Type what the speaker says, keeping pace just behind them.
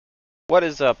What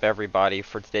is up, everybody?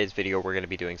 For today's video we're going to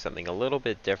be doing something a little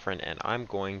bit different, and I'm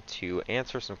going to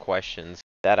answer some questions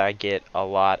that I get a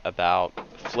lot about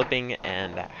flipping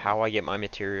and how I get my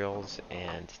materials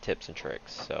and tips and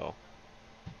tricks.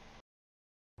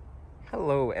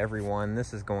 Hello everyone,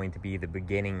 this is going to be the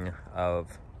beginning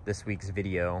of this week's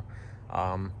video.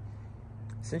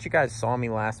 Since you guys saw me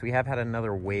last, we have had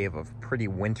another wave of pretty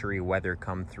wintry weather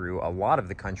come through. A lot of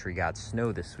the country got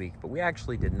snow this week, but we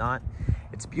actually did not.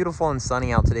 It's beautiful and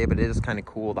sunny out today, but it is kind of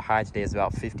cool. The high today is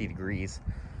about 50 degrees.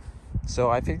 So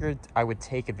I figured I would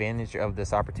take advantage of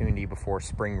this opportunity before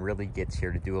spring really gets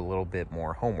here to do a little bit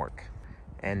more homework.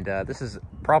 And this is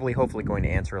probably hopefully going to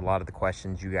answer a lot of the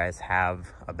questions you guys have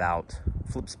about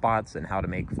flip spots and how to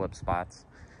make flip spots.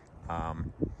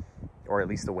 Or at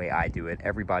least the way I do it.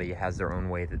 Everybody has their own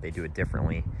way that they do it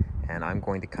differently, and I'm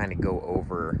going to kind of go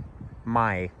over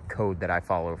my code that I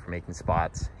follow for making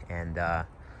spots, and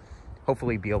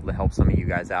hopefully be able to help some of you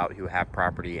guys out who have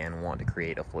property and want to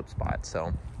create a flip spot.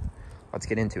 So let's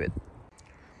get into it.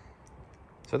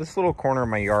 So this little corner of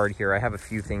my yard here, I have a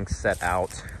few things set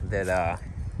out that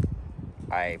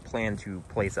I plan to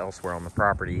place elsewhere on the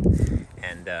property,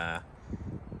 and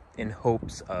in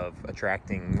hopes of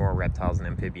attracting more reptiles and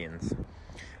amphibians.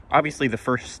 Obviously, the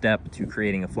first step to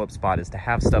creating a flip spot is to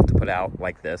have stuff to put out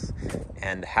like this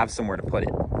and have somewhere to put it.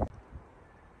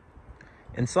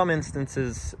 In some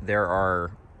instances, there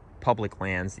are public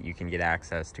lands that you can get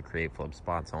access to create flip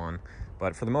spots on,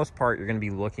 but for the most part, you're going to be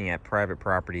looking at private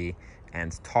property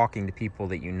and talking to people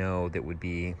that you know that would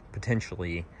be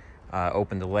potentially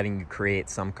open to letting you create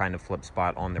some kind of flip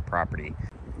spot on their property.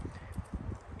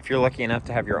 If you're lucky enough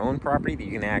to have your own property that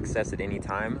you can access at any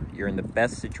time, you're in the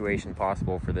best situation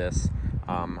possible for this.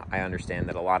 I understand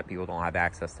that a lot of people don't have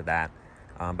access to that,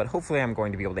 but hopefully I'm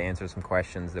going to be able to answer some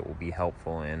questions that will be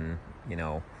helpful in,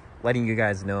 letting you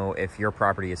guys know if your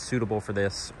property is suitable for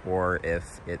this or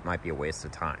if it might be a waste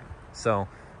of time. So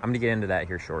I'm going to get into that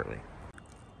here shortly.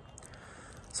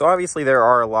 So obviously there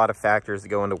are a lot of factors that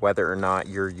go into whether or not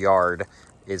your yard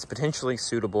is potentially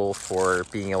suitable for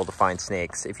being able to find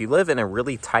snakes. If you live in a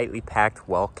really tightly packed,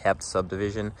 well-kept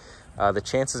subdivision, the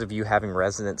chances of you having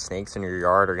resident snakes in your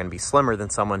yard are going to be slimmer than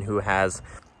someone who has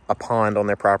a pond on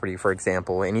their property, for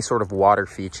example. Any sort of water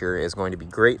feature is going to be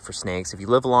great for snakes. If you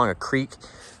live along a creek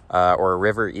or a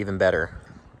river, even better.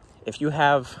 If you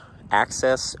have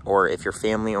access, or if your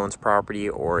family owns property,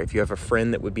 or if you have a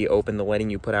friend that would be open to letting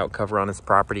you put out cover on his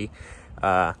property,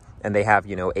 and they have,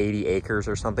 80 acres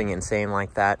or something insane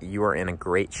like that, you are in a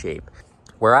great shape.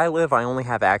 Where I live, I only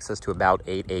have access to about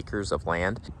 8 acres of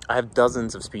land. I have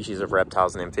dozens of species of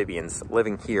reptiles and amphibians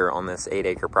living here on this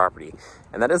 8-acre property.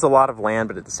 And that is a lot of land,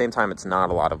 but at the same time, it's not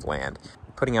a lot of land.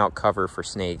 Putting out cover for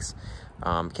snakes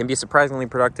can be surprisingly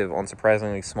productive on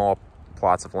surprisingly small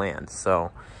plots of land.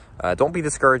 So don't be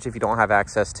discouraged if you don't have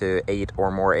access to 8 or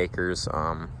more acres.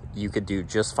 You could do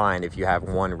just fine if you have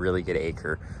one really good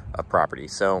acre of property.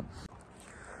 So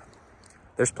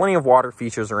there's plenty of water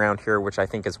features around here, which I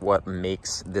think is what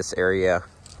makes this area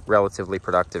relatively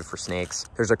productive for snakes.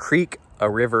 There's a creek, a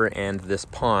river, and this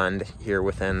pond here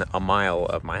within a mile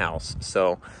of my house.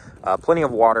 So plenty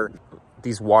of water.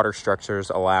 These water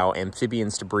structures allow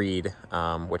amphibians to breed,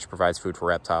 which provides food for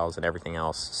reptiles and everything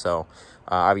else. So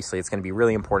obviously it's going to be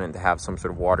really important to have some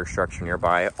sort of water structure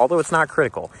nearby, although it's not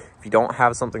critical. If you don't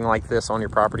have something like this on your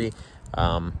property,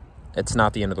 it's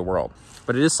not the end of the world.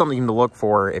 But it is something to look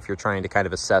for if you're trying to kind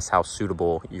of assess how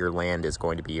suitable your land is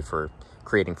going to be for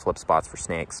creating flip spots for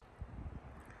snakes.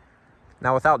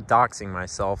 Now, without doxing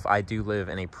myself, I do live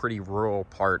in a pretty rural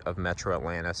part of Metro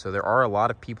Atlanta. So there are a lot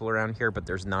of people around here, but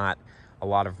there's not a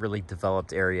lot of really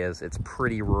developed areas. It's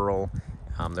pretty rural.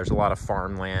 There's a lot of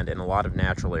farmland and a lot of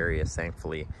natural areas,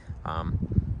 thankfully.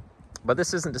 But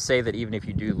this isn't to say that even if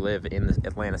you do live in the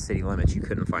Atlanta city limits, you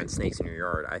couldn't find snakes in your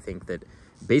yard. I think that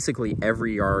basically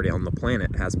every yard on the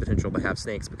planet has potential to have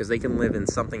snakes because they can live in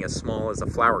something as small as a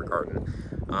flower garden,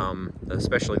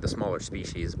 especially the smaller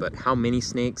species. But how many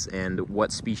snakes and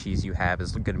what species you have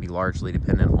is going to be largely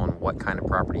dependent on what kind of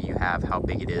property you have, how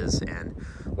big it is, and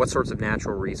what sorts of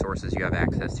natural resources you have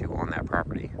access to on that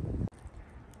property.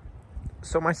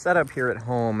 So my setup here at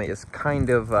home is kind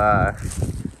of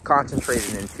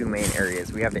concentrated in 2 main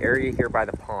areas. We have the area here by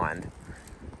the pond.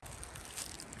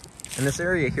 And this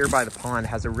area here by the pond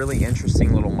has a really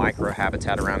interesting little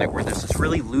micro-habitat around it where there's this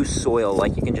really loose soil,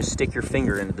 like you can just stick your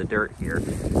finger into the dirt here.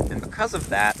 And because of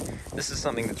that, this is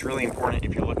something that's really important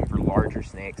if you're looking for larger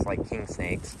snakes, like king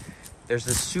snakes. There's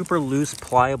this super loose,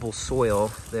 pliable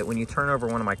soil that when you turn over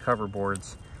one of my cover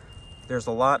boards, there's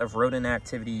a lot of rodent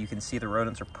activity. You can see the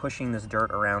rodents are pushing this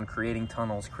dirt around, creating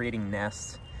tunnels, creating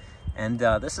nests. And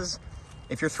this is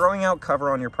If you're throwing out cover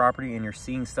on your property and you're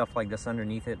seeing stuff like this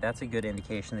underneath it, that's a good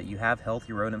indication that you have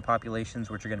healthy rodent populations,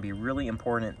 which are going to be really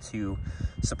important to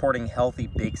supporting healthy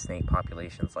big snake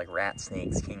populations like rat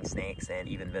snakes, king snakes, and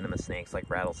even venomous snakes like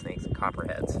rattlesnakes and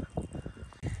copperheads.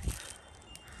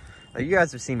 Now, you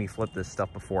guys have seen me flip this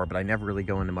stuff before, but I never really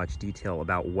go into much detail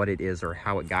about what it is or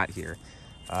how it got here.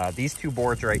 These two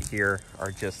boards right here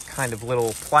are just kind of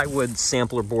little plywood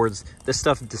sampler boards. This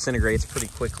stuff disintegrates pretty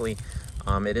quickly.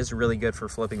 It is really good for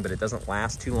flipping, but it doesn't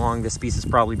last too long. This piece has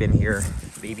probably been here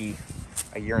maybe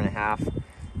a year and a half,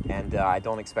 and I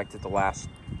don't expect it to last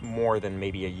more than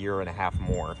maybe a year and a half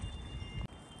more.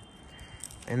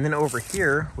 And then over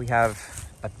here, we have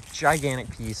a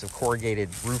gigantic piece of corrugated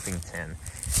roofing tin.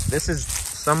 This is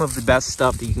some of the best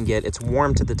stuff that you can get. It's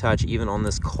warm to the touch even on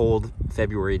this cold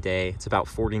February day. It's about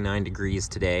 49 degrees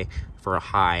today for a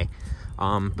high.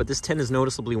 But this tin is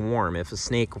noticeably warm. If a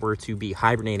snake were to be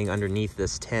hibernating underneath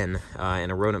this tin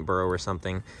in a rodent burrow or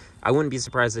something, I wouldn't be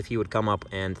surprised if he would come up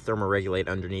and thermoregulate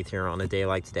underneath here on a day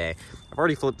like today. I've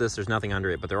already flipped this, there's nothing under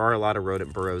it, but there are a lot of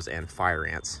rodent burrows and fire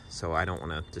ants, so I don't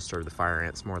want to disturb the fire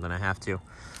ants more than I have to.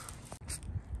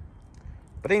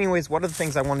 But anyways, one of the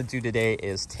things I want to do today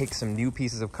is take some new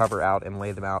pieces of cover out and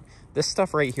lay them out. This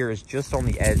stuff right here is just on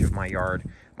the edge of my yard.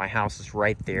 My house is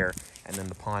right there, and then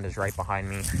the pond is right behind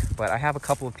me. But I have a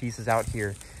couple of pieces out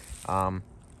here that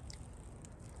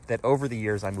over the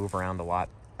years I move around a lot.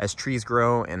 As trees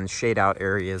grow and shade out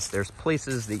areas, there's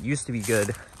places that used to be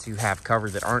good to have cover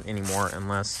that aren't anymore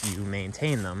unless you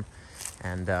maintain them.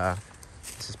 And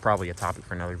this is probably a topic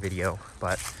for another video,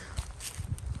 but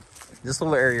this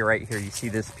little area right here, you see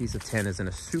this piece of tin is in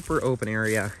a super open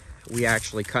area. We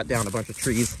actually cut down a bunch of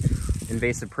trees,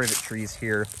 invasive privet trees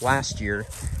here last year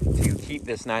to keep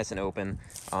this nice and open.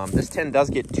 This tin does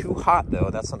get too hot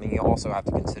though. That's something you also have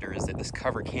to consider, is that this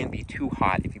cover can be too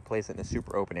hot if you place it in a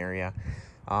super open area.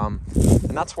 And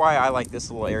that's why I like this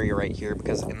little area right here,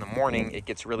 because in the morning it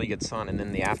gets really good sun, and then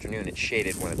in the afternoon it's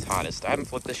shaded when it's hottest. I haven't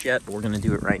flipped this yet, but we're gonna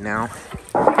do it right now.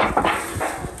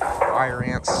 Fire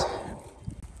ants.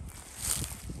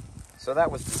 So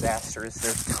that was disastrous.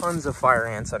 There's tons of fire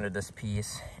ants under this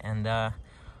piece, and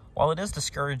while it is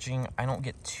discouraging, I don't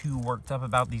get too worked up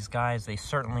about these guys. They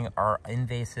certainly are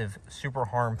invasive, super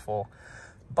harmful,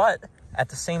 but at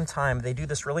the same time, they do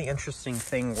this really interesting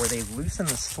thing where they loosen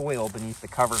the soil beneath the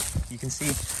cover. You can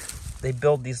see they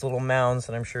build these little mounds,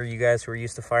 and I'm sure you guys who are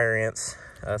used to fire ants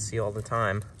see all the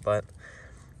time, but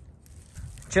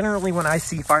generally when I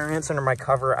see fire ants under my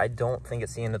cover, I don't think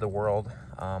it's the end of the world.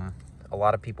 A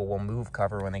lot of people will move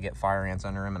cover when they get fire ants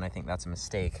under them, and I think that's a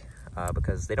mistake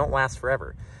because they don't last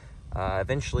forever.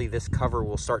 Eventually, this cover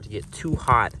will start to get too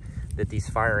hot that these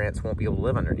fire ants won't be able to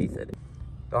live underneath it.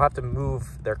 They'll have to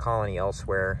move their colony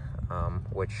elsewhere,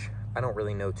 which I don't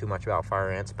really know too much about fire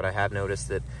ants, but I have noticed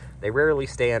that they rarely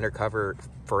stay under cover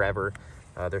forever.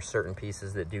 There's certain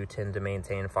pieces that do tend to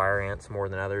maintain fire ants more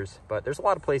than others, but there's a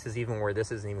lot of places even where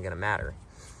this isn't even going to matter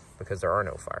because there are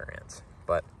no fire ants.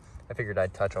 But I figured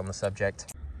I'd touch on the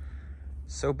subject.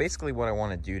 So basically what I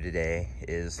want to do today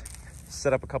is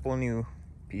set up a couple of new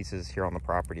pieces here on the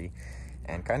property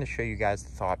and kind of show you guys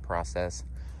the thought process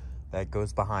that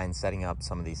goes behind setting up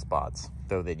some of these spots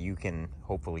so that you can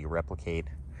hopefully replicate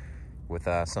with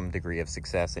some degree of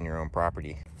success in your own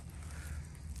property.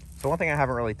 So one thing I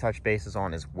haven't really touched bases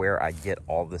on is where I get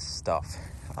all this stuff.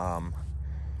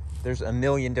 There's a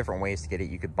million different ways to get it.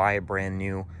 You could buy it brand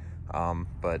new.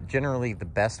 But generally the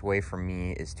best way for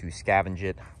me is to scavenge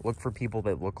it. Look for people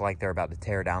that look like they're about to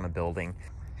tear down a building.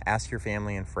 Ask your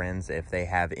family and friends if they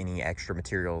have any extra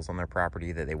materials on their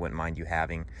property that they wouldn't mind you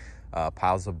having.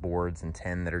 Piles of boards and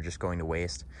tin that are just going to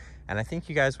waste. And I think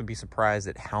you guys would be surprised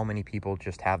at how many people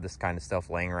just have this kind of stuff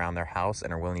laying around their house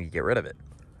and are willing to get rid of it.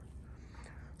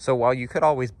 So while you could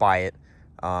always buy it,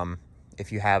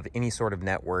 if you have any sort of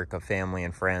network of family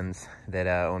and friends that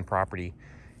own property,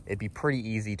 it'd be pretty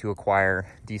easy to acquire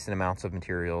decent amounts of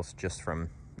materials just from,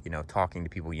 talking to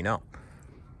people you know.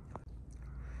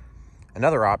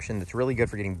 Another option that's really good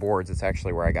for getting boards, it's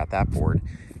actually where I got that board,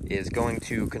 is going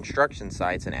to construction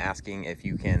sites and asking if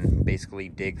you can basically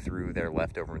dig through their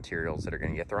leftover materials that are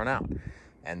going to get thrown out.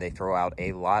 And they throw out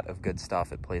a lot of good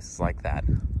stuff at places like that.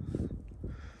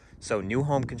 So new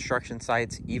home construction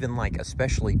sites, even like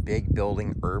especially big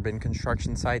building urban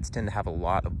construction sites, tend to have a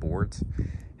lot of boards.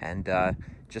 And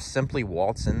just simply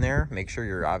waltz in there. Make sure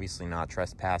you're obviously not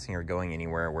trespassing or going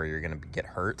anywhere where you're going to get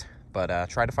hurt. But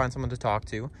try to find someone to talk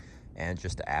to and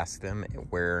just to ask them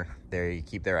where they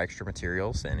keep their extra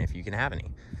materials and if you can have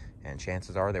any. And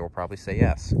chances are they will probably say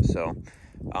yes. So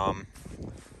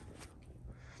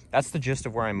that's the gist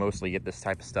of where I mostly get this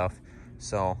type of stuff.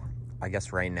 So I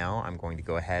guess right now I'm going to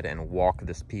go ahead and walk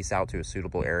this piece out to a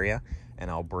suitable area,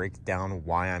 and I'll break down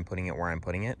why I'm putting it where I'm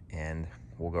putting it, and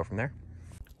we'll go from there.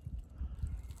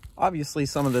 Obviously,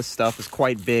 some of this stuff is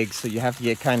quite big, so you have to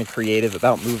get kind of creative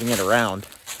about moving it around.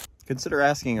 Consider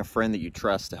asking a friend that you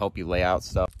trust to help you lay out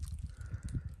stuff.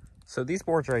 So these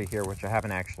boards right here, which I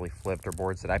haven't actually flipped, are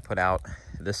boards that I put out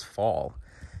this fall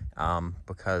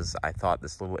because I thought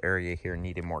this little area here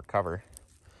needed more cover.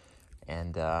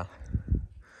 And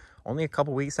only a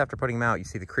couple weeks after putting them out, you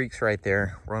see the creeks right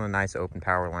there. We're on a nice open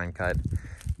power line cut,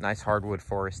 nice hardwood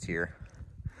forest here.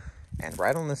 And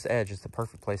right on this edge is the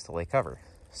perfect place to lay cover.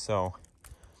 So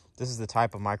this is the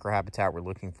type of microhabitat we're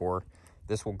looking for.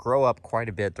 This will grow up quite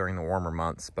a bit during the warmer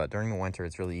months, but during the winter,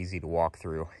 it's really easy to walk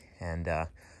through, and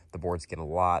the boards get a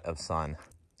lot of sun.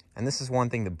 And this is one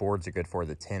thing the boards are good for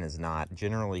that tin is not.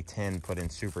 Generally, tin put in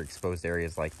super exposed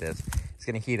areas like this, it's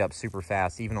going to heat up super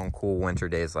fast, even on cool winter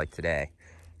days like today.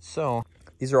 So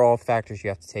these are all factors you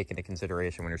have to take into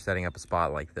consideration when you're setting up a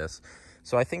spot like this.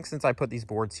 So I think since I put these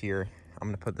boards here, I'm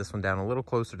going to put this one down a little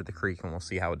closer to the creek, and we'll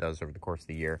see how it does over the course of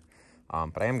the year.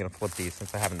 But I am going to flip these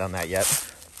since I haven't done that yet.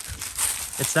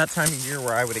 It's that time of year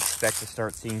where I would expect to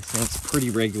start seeing snakes pretty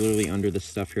regularly under the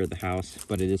stuff here at the house,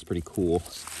 but it is pretty cool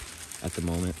at the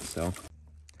moment. So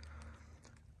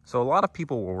a lot of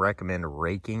people will recommend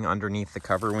raking underneath the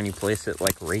cover when you place it,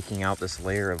 like raking out this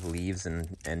layer of leaves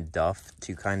and duff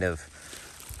to kind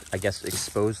of, I guess,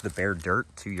 expose the bare dirt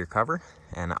to your cover.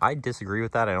 And I disagree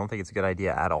with that. I don't think it's a good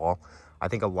idea at all. I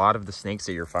think a lot of the snakes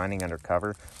that you're finding under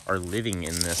cover are living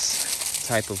in this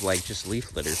type of like just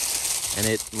leaf litter. And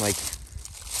it like,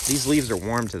 these leaves are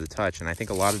warm to the touch. And I think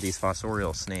a lot of these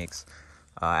fossorial snakes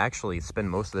actually spend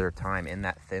most of their time in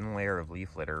that thin layer of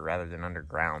leaf litter rather than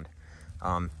underground.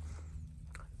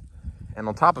 And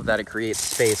on top of that, it creates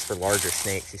space for larger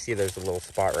snakes. You see there's a little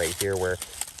spot right here where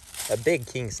a big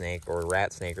king snake or a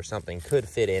rat snake or something could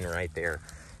fit in right there,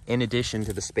 in addition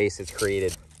to the space that's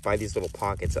created by these little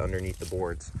pockets underneath the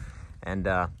boards. And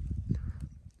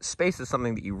space is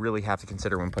something that you really have to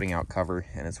consider when putting out cover,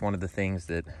 and it's one of the things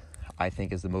that I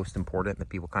think is the most important that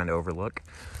people kind of overlook.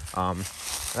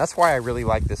 That's why I really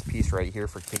like this piece right here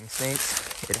for king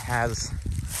snakes. It has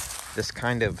this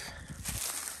kind of,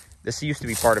 this used to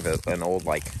be part of an old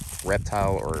like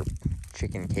reptile or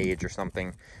chicken cage or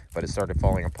something, but it started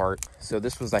falling apart. So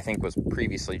this was, I think, was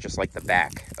previously just like the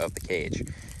back of the cage.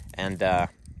 And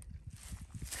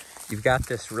you've got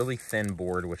this really thin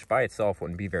board, which by itself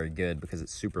wouldn't be very good because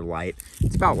it's super light.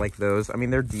 It's about like those. I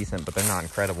mean, they're decent, but they're not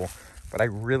incredible. But I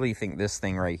really think this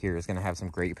thing right here is going to have some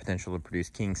great potential to produce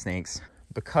king snakes.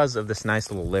 Because of this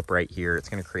nice little lip right here, it's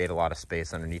going to create a lot of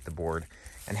space underneath the board.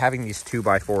 And having these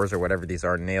 2x4s or whatever these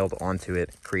are nailed onto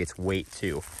it creates weight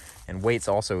too. And weight's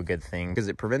also a good thing because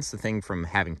it prevents the thing from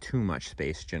having too much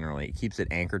space generally. It keeps it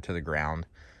anchored to the ground.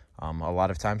 A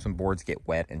lot of times when boards get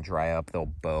wet and dry up,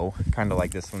 they'll bow, kind of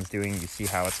like this one's doing. You see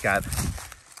how it's got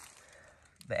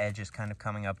the edges kind of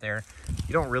coming up there.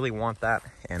 You don't really want that.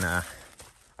 And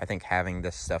I think having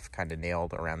this stuff kind of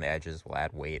nailed around the edges will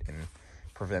add weight and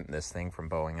prevent this thing from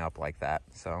bowing up like that.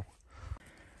 So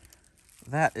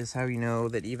that is how you know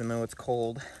that even though it's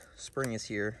cold, spring is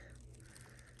here,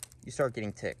 you start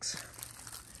getting ticks.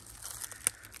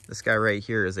 This guy right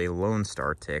here is a Lone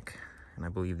Star tick, and I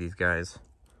believe these guys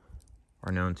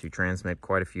are known to transmit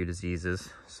quite a few diseases.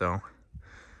 So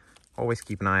always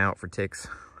keep an eye out for ticks,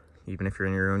 even if you're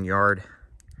in your own yard.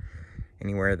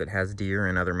 Anywhere that has deer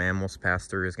and other mammals pass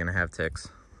through is going to have ticks.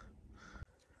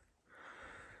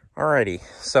 Alrighty,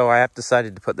 so I have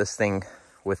decided to put this thing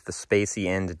with the spacey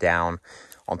end down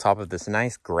on top of this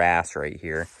nice grass right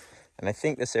here. And I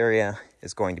think this area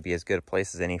is going to be as good a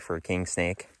place as any for a king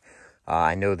snake.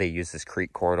 I know they use this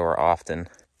creek corridor often.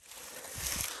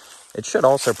 It should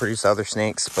also produce other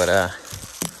snakes, but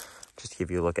just to give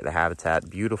you a look at the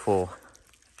habitat. Beautiful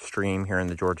stream here in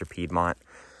the Georgia Piedmont.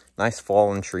 Nice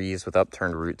fallen trees with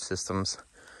upturned root systems.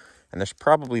 And there's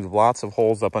probably lots of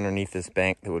holes up underneath this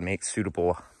bank that would make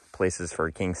suitable places for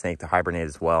a king snake to hibernate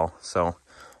as well. So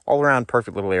all around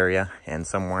perfect little area, and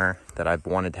somewhere that I've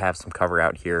wanted to have some cover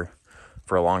out here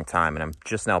for a long time, and I'm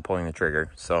just now pulling the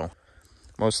trigger. So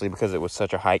mostly because it was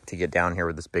such a hike to get down here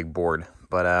with this big board.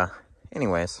 But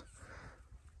anyways,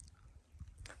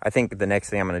 I think the next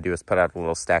thing I'm going to do is put out a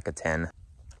little stack of 10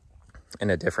 in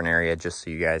a different area, just so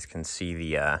you guys can see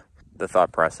the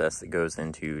thought process that goes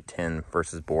into tin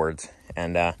versus boards.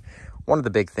 And one of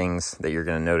the big things that you're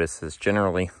going to notice is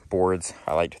generally boards,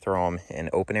 I like to throw them in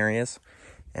open areas,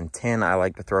 and tin I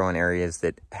like to throw in areas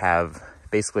that have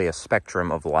basically a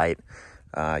spectrum of light.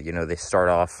 You know, they start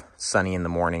off sunny in the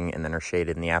morning and then are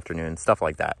shaded in the afternoon, stuff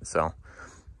like that. So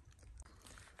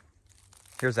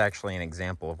here's actually an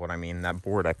example of what I mean. That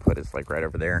board I put is like right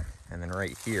over there. And then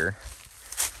right here,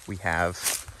 we have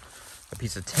a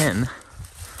piece of tin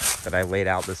that I laid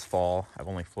out this fall. I've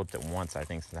only flipped it once, I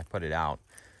think, since I put it out.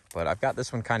 But I've got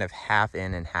this one kind of half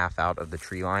in and half out of the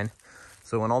tree line.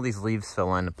 So when all these leaves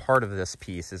fill in, part of this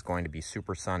piece is going to be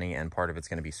super sunny and part of it's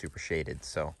going to be super shaded.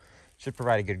 So it should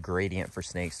provide a good gradient for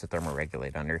snakes to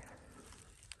thermoregulate under.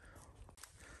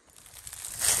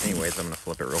 Anyways, I'm going to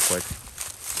flip it real quick.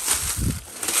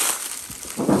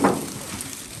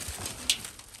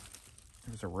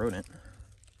 There's a rodent.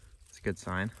 It's a good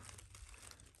sign.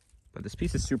 But this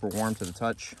piece is super warm to the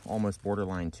touch, almost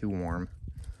borderline too warm,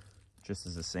 just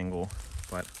as a single.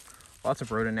 But lots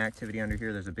of rodent activity under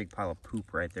here. There's a big pile of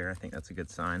poop right there. I think that's a good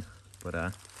sign.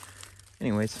 But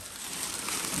anyways,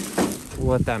 we'll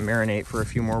let that marinate for a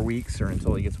few more weeks or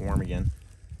until it gets warm again.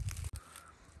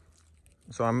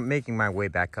 So I'm making my way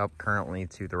back up currently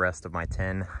to the rest of my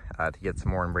tin to get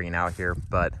some more and bring it out here.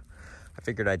 But I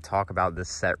figured I'd talk about this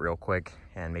set real quick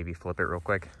and maybe flip it real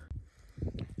quick.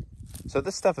 So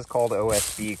this stuff is called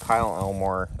OSB. Kyle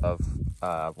Elmore of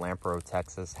Lampro,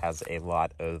 Texas has a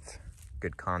lot of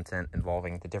good content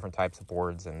involving the different types of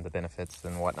boards and the benefits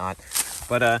and whatnot.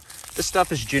 But this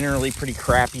stuff is generally pretty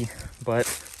crappy, but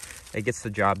it gets the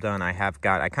job done. I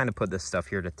kind of put this stuff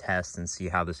here to test and see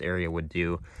how this area would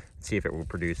do, see if it will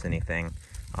produce anything.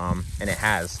 And it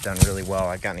has done really well.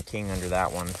 I've gotten a king under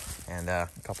that one and a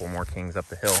couple more kings up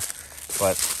the hill.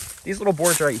 But these little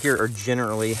boards right here are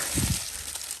generally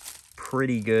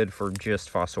pretty good for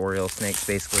just fossorial snakes,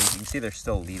 basically. You can see there's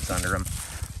still leaves under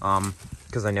them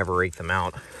because I never rake them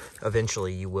out.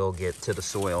 Eventually you will get to the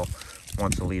soil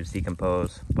once the leaves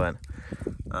decompose. But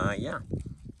yeah,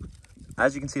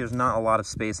 as you can see, there's not a lot of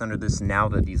space under this now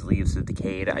that these leaves have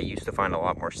decayed. I used to find a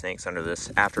lot more snakes under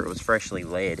this after it was freshly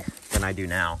laid than I do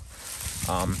now.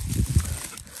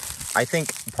 I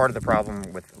think part of the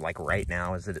problem with like right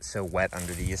now is that it's so wet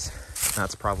under these.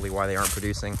 That's probably why they aren't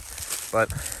producing.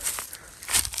 But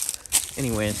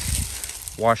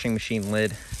anyways, washing machine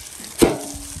lid.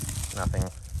 Nothing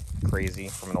crazy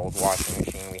from an old washing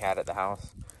machine we had at the house.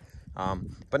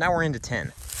 But now we're into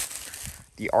tin.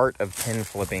 The art of tin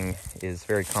flipping is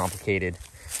very complicated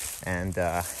and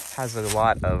has a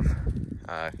lot of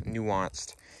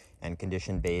nuanced and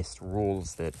condition-based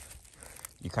rules that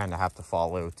you kind of have to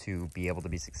follow to be able to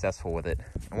be successful with it.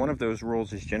 And one of those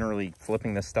rules is generally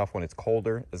flipping this stuff when it's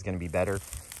colder is going to be better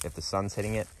if the sun's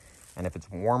hitting it. And if it's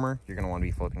warmer, you're going to want to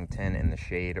be flipping tin in the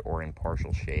shade or in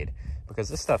partial shade because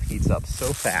this stuff heats up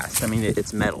so fast. I mean,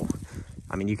 it's metal.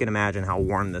 I mean, you can imagine how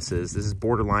warm this is. This is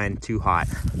borderline too hot.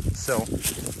 So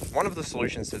one of the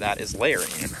solutions to that is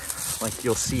layering it. Like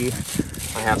you'll see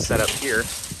I have set up here.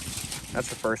 That's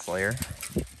the first layer.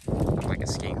 Like a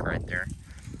skink right there.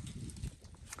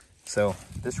 So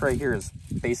this right here is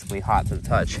basically hot to the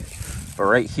touch. But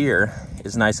right here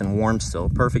is nice and warm still.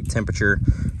 Perfect temperature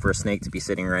for a snake to be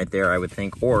sitting right there, I would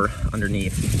think, or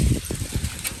underneath.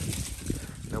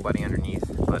 Nobody underneath,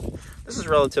 but this is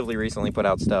relatively recently put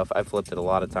out stuff. I've flipped it a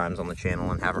lot of times on the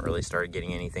channel and haven't really started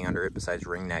getting anything under it besides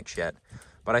ring necks yet.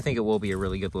 But I think it will be a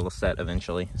really good little set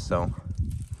eventually, so.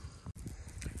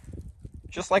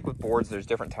 Just like with boards, there's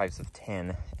different types of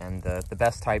tin, and the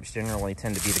best types generally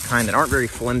tend to be the kind that aren't very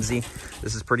flimsy.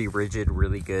 This is pretty rigid,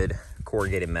 really good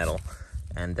corrugated metal,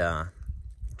 and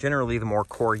generally the more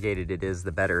corrugated it is,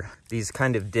 the better. These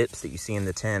kind of dips that you see in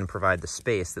the tin provide the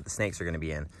space that the snakes are going to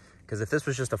be in, because if this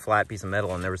was just a flat piece of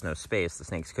metal and there was no space, the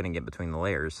snakes couldn't get between the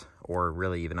layers, or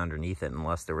really even underneath it,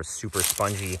 unless there was super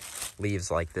spongy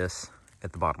leaves like this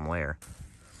at the bottom layer.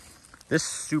 This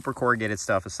super corrugated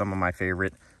stuff is some of my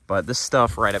favorite. But this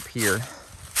stuff right up here,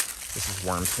 this is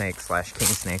worm snake / king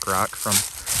snake rock from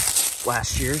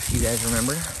last year, if you guys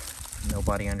remember.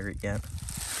 Nobody under it yet.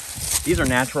 These are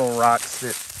natural rocks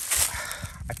that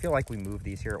I feel like we moved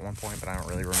these here at one point, but I don't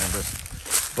really remember.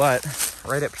 But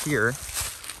right up here,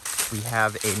 we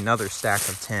have another stack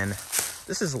of tin.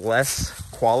 This is less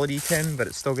quality tin, but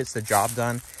it still gets the job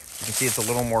done. You can see it's a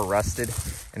little more rusted,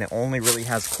 and it only really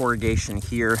has corrugation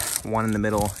here, one in the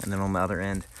middle, and then on the other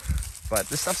end. But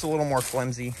this stuff's a little more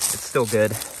flimsy. It's still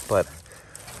good, but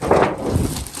you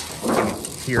can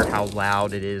hear how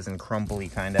loud it is and crumbly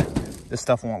kind of. This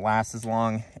stuff won't last as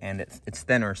long, and it's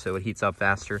thinner, so it heats up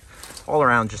faster. All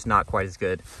around, just not quite as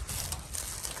good.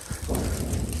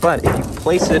 But if you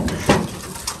place it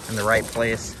in the right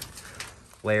place,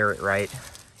 layer it right,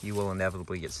 you will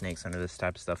inevitably get snakes under this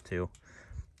type of stuff too.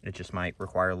 It just might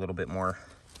require a little bit more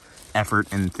effort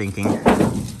and thinking.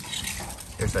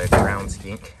 There's a ground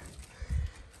skink.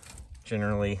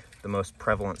 Generally the most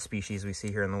prevalent species we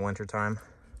see here in the wintertime.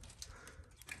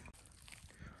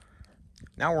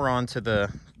 Now we're on to the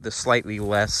slightly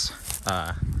less,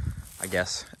 I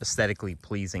guess, aesthetically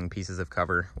pleasing pieces of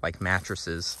cover, like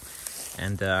mattresses.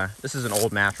 And this is an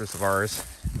old mattress of ours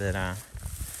that,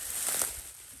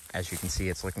 as you can see,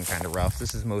 it's looking kind of rough.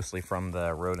 This is mostly from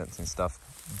the rodents and stuff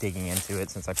digging into it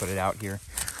since I put it out here.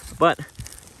 But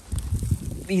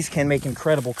these can make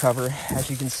incredible cover.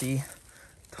 As you can see,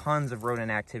 tons of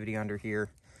rodent activity under here.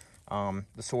 The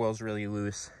soil's really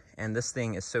loose, and this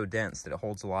thing is so dense that it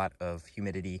holds a lot of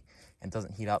humidity and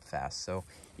doesn't heat up fast. So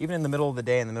even in the middle of the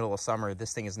day, in the middle of summer,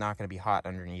 this thing is not going to be hot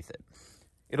underneath it.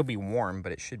 It'll be warm,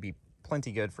 but it should be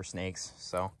plenty good for snakes.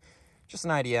 So just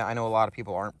an idea. I know a lot of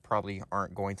people probably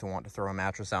aren't going to want to throw a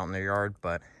mattress out in their yard,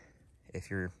 but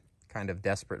if you're kind of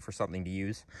desperate for something to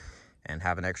use and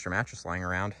have an extra mattress lying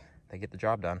around, they get the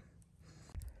job done.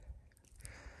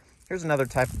 Here's another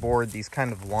type of board, these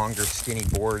kind of longer, skinny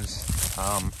boards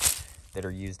that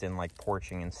are used in like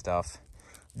porching and stuff.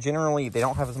 Generally, they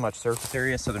don't have as much surface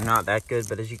area, so they're not that good,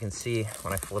 but as you can see,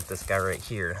 when I flip this guy right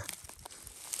here,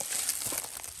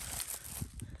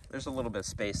 there's a little bit of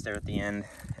space there at the end,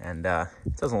 and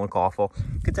it doesn't look awful.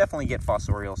 Could definitely get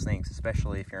fossorial snakes,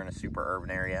 especially if you're in a super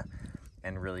urban area,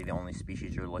 and really the only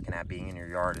species you're looking at being in your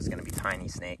yard is gonna be tiny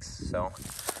snakes. So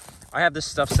I have this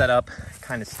stuff set up,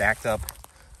 kind of stacked up.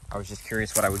 I was just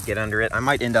curious what I would get under it. I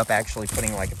might end up actually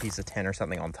putting like a piece of tin or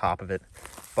something on top of it.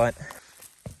 But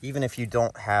even if you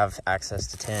don't have access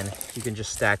to tin, you can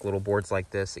just stack little boards like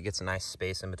this. It gets a nice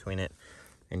space in between it,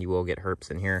 and you will get herps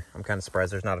in here. I'm kind of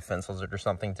surprised there's not a fence lizard or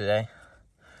something today,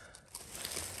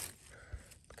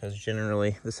 because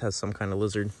generally this has some kind of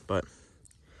lizard. But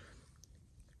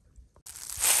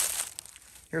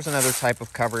here's another type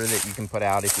of cover that you can put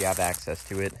out if you have access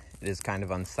to it. It is kind of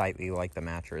unsightly like the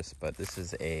mattress, but this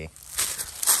is a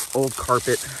old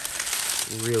carpet,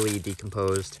 really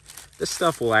decomposed. This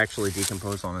stuff will actually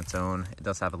decompose on its own. It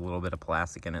does have a little bit of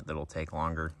plastic in it that'll take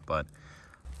longer, but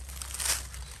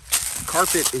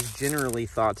carpet is generally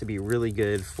thought to be really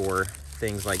good for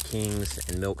things like kings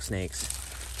and milk snakes,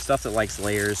 stuff that likes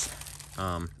layers.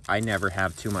 I never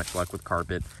have too much luck with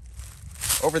carpet.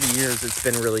 Over the years, it's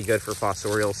been really good for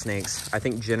fossorial snakes. I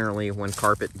think generally when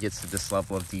carpet gets to this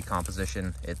level of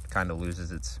decomposition, it kind of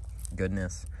loses its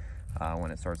goodness when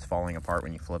it starts falling apart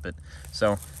when you flip it.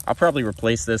 So I'll probably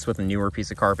replace this with a newer piece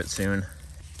of carpet soon.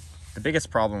 The biggest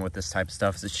problem with this type of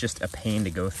stuff is it's just a pain to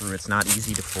go through. It's not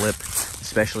easy to flip,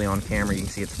 especially on camera. You can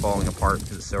see it's falling apart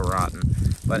because it's so rotten.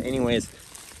 But anyways,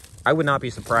 I would not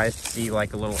be surprised to see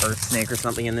like a little earth snake or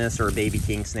something in this, or a baby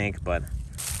king snake, but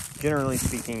generally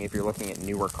speaking, if you're looking at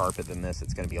newer carpet than this,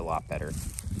 it's going to be a lot better.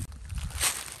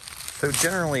 So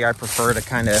generally, I prefer to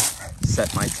kind of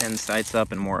set my tin sites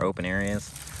up in more open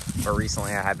areas. But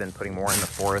recently, I have been putting more in the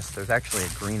forest. There's actually a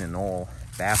green anole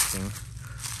basking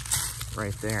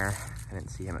right there. I didn't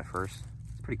see him at first.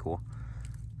 It's pretty cool.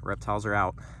 Reptiles are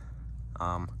out.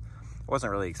 I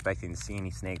wasn't really expecting to see any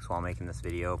snakes while making this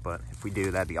video, but if we do,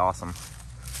 that'd be awesome.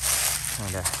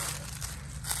 Kind of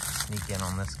sneak in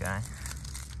on this guy.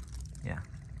 Yeah.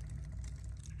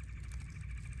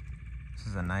 This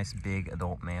is a nice big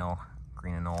adult male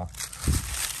green anole.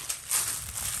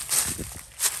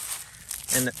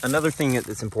 And another thing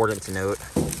that's important to note,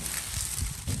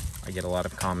 I get a lot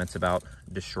of comments about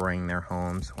destroying their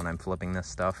homes when I'm flipping this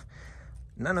stuff.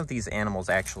 None of these animals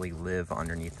actually live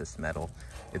underneath this metal.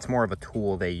 It's more of a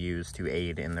tool they use to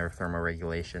aid in their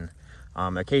thermoregulation.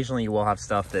 Occasionally you will have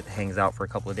stuff that hangs out for a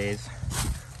couple of days.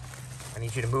 I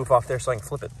need you to move off there so I can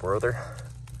flip it, brother.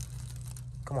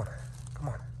 Come on, come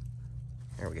on.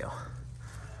 There we go.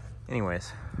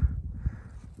 Anyways,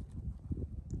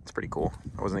 it's pretty cool.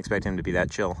 I wasn't expecting him to be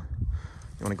that chill.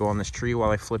 You want to go on this tree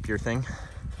while I flip your thing?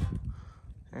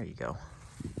 There you go.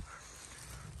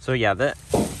 So yeah, that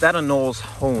anole's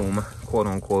home, quote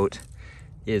unquote,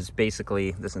 is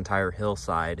basically this entire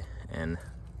hillside, and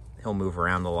he'll move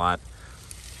around a lot.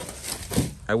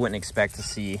 I wouldn't expect to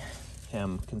see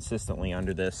him consistently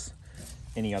under this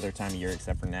any other time of year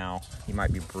except for now. He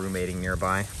might be brumating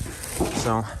nearby.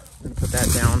 So I'm gonna put that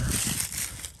down,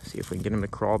 see if we can get him to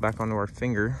crawl back onto our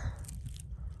finger.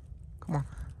 Come on.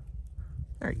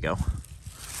 There you go.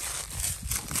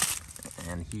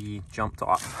 And he jumped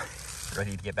off,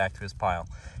 ready to get back to his pile.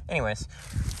 Anyways,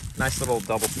 nice little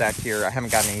double stack here. I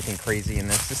haven't gotten anything crazy in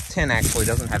this. This tin actually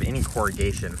doesn't have any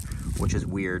corrugation, which is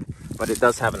weird, but it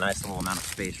does have a nice little amount of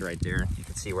space right there. You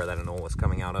can see where that anole was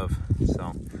coming out of.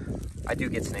 So I do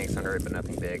get snakes under it, but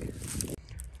nothing big.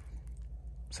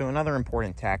 So another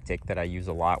important tactic that I use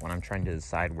a lot when I'm trying to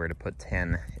decide where to put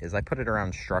tin is I put it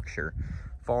around structure,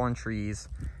 fallen trees,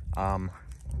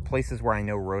 places where I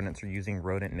know rodents are using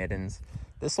rodent middens.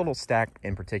 This little stack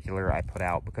in particular I put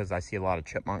out because I see a lot of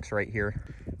chipmunks right here,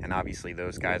 and obviously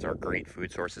those guys are great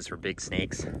food sources for big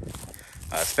snakes,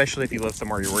 especially if you live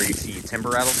somewhere where you see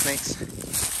timber rattlesnakes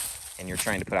and you're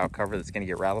trying to put out cover that's going to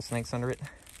get rattlesnakes under it.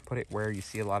 Put it where you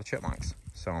see a lot of chipmunks.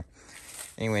 So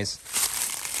anyways,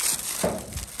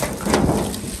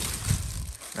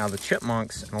 now the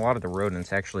chipmunks and a lot of the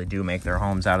rodents actually do make their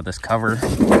homes out of this cover,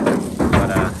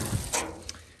 but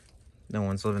no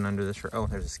one's living under this. Oh,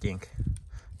 there's a skink.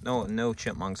 No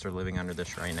chipmunks are living under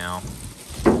this right now.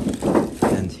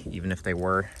 And even if they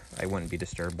were, I wouldn't be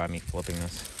disturbed by me flipping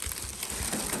this.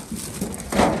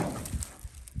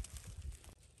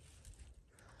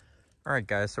 All right,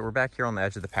 guys, so we're back here on the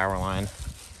edge of the power line.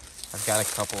 I've got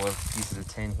a couple of pieces of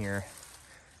tin here.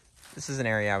 This is an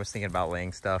area I was thinking about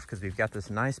laying stuff because we've got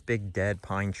this nice big dead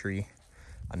pine tree,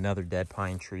 another dead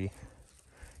pine tree,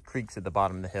 creeks at the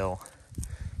bottom of the hill.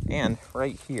 And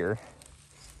right here,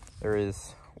 there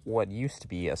is what used to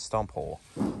be a stump hole.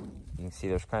 You can see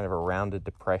there's kind of a rounded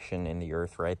depression in the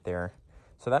earth right there.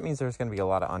 So that means there's going to be a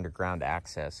lot of underground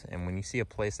access. And when you see a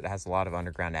place that has a lot of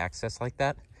underground access like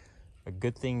that, a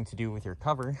good thing to do with your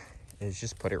cover is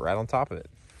just put it right on top of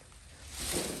it.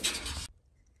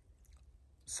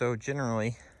 So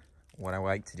generally, what I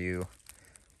like to do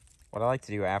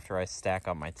after I stack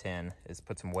up my tin is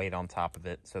put some weight on top of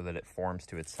it so that it forms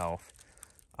to itself.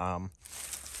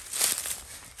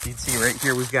 You can see right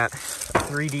here we've got a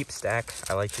 3 deep stack.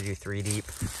 I like to do 3 deep.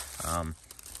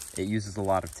 It uses a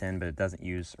lot of tin, but it doesn't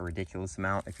use a ridiculous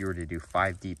amount. If you were to do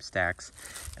 5 deep stacks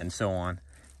and so on,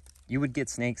 you would get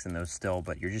snakes in those still,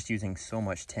 but you're just using so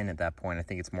much tin at that point. I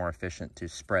think it's more efficient to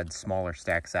spread smaller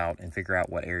stacks out and figure out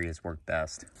what areas work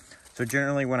best. So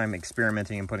generally when I'm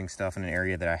experimenting and putting stuff in an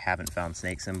area that I haven't found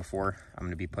snakes in before, I'm going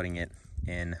to be putting it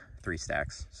in 3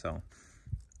 stacks. So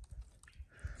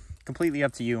completely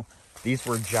up to you. These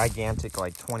were gigantic,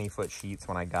 like 20-foot sheets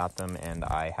when I got them, and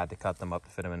I had to cut them up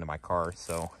to fit them into my car.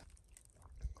 So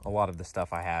a lot of the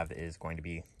stuff I have is going to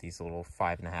be these little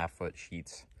 5.5-foot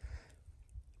sheets,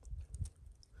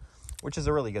 which is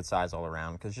a really good size all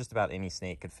around because just about any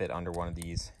snake could fit under one of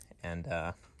these, and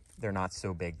they're not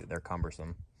so big that they're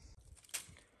cumbersome.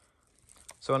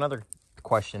 So another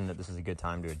question that this is a good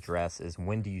time to address is,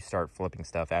 when do you start flipping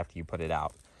stuff after you put it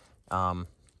out?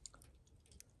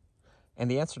 And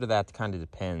the answer to that kind of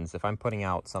depends. If I'm putting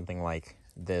out something like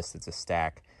this, it's a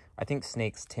stack, I think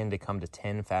snakes tend to come to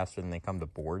tin faster than they come to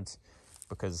boards,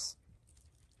 because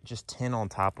just tin on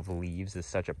top of leaves is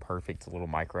such a perfect little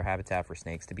micro habitat for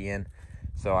snakes to be in.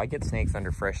 So I get snakes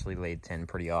under freshly laid tin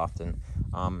pretty often.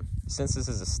 Since this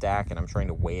is a stack and I'm trying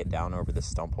to weigh it down over the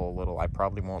stump hole a little, I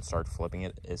probably won't start flipping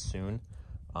it as soon.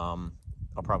 I'll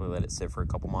probably let it sit for a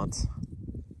couple months.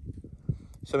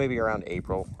 So maybe around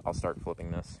April, I'll start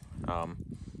flipping this, and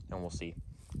we'll see.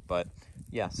 But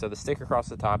yeah, so the stick across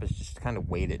the top is just to kind of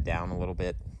weight it down a little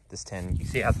bit. This tin, you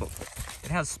see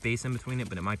it has space in between it,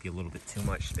 but it might be a little bit too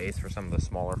much space for some of the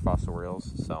smaller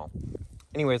fossorials. So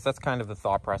anyways, that's kind of the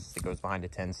thought process that goes behind a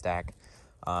tin stack.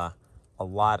 A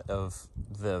lot of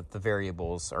the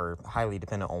variables are highly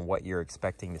dependent on what you're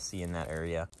expecting to see in that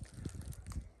area.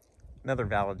 Another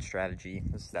valid strategy,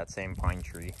 this is that same pine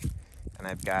tree, and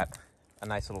I've got a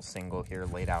nice little single here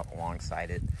laid out alongside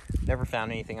it. Never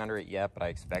found anything under it yet, but I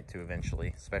expect to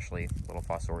eventually, especially little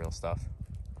fossorial stuff.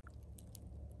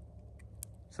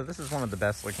 So this is one of the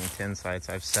best looking tin sites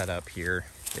I've set up here.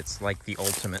 It's like the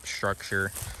ultimate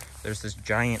structure. There's this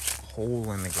giant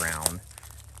hole in the ground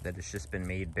that has just been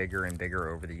made bigger and bigger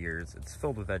over the years. It's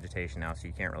filled with vegetation now, so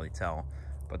you can't really tell,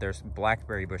 but there's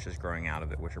blackberry bushes growing out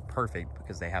of it, which are perfect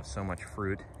because they have so much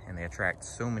fruit and they attract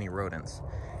so many rodents.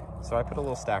 So I put a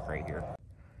little stack right here.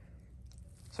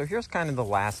 So here's kind of the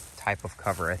last type of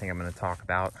cover I think I'm going to talk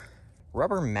about.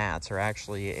 Rubber mats are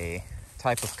actually a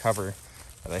type of cover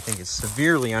that I think is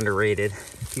severely underrated.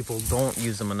 People don't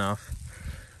use them enough,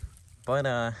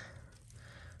 but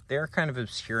they're kind of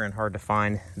obscure and hard to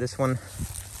find. This one,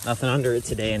 nothing under it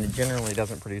today, and it generally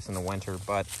doesn't produce in the winter,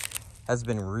 but has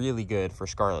been really good for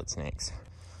scarlet snakes.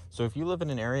 So if you live in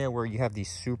an area where you have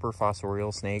these super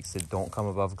fossorial snakes that don't come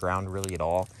above ground really at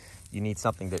all, you need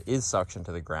something that is suction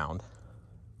to the ground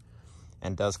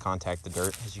and does contact the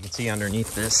dirt. As you can see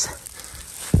underneath this,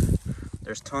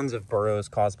 there's tons of burrows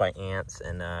caused by ants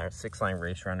and 6-line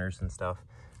race runners and stuff.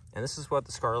 And this is what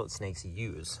the scarlet snakes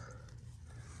use.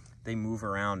 They move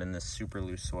around in this super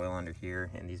loose soil under here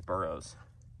in these burrows.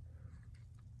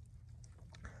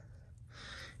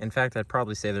 In fact, I'd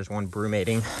probably say there's one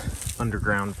brumating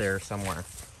underground there somewhere.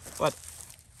 But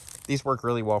these work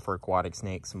really well for aquatic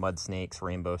snakes, mud snakes,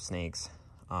 rainbow snakes,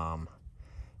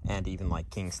 and even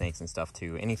like king snakes and stuff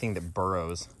too. Anything that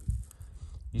burrows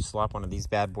You slap one of these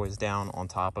bad boys down on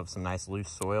top of some nice loose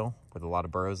soil with a lot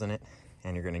of burrows in it,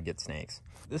 and you're gonna get snakes.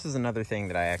 This is another thing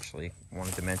that I actually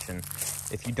wanted to mention.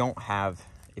 If you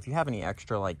have any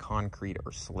extra like concrete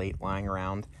or slate lying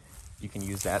around, you can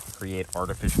use that to create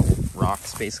artificial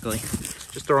rocks, basically.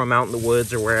 Just throw them out in the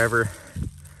woods or wherever,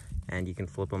 and you can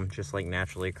flip them just like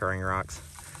naturally occurring rocks.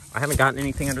 I haven't gotten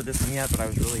anything under this one yet, but I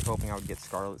was really hoping I would get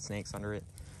scarlet snakes under it,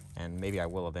 and maybe I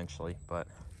will eventually, but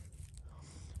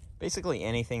basically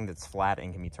anything that's flat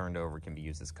and can be turned over can be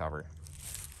used as cover.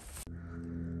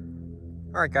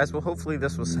 All right, guys, well, hopefully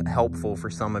this was helpful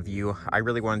for some of you. I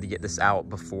really wanted to get this out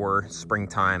before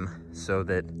springtime so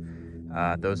that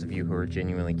those of you who are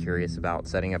genuinely curious about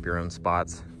setting up your own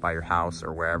spots by your house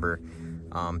or wherever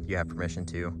you have permission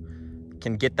to,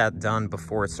 can get that done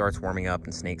before it starts warming up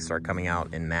and snakes start coming out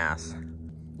en masse.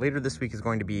 Later this week is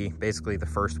going to be basically the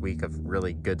first week of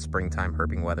really good springtime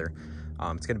herping weather.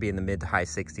 It's going to be in the mid to high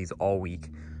 60s all week.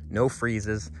 No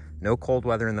freezes, no cold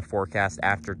weather in the forecast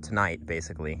after tonight,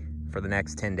 basically, for the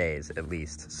next 10 days at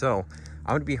least. So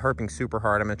I'm going to be herping super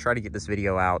hard. I'm going to try to get this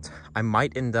video out. I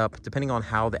might end up, depending on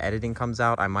how the editing comes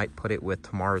out, I might put it with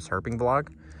tomorrow's herping vlog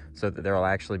so that there will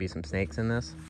actually be some snakes in this.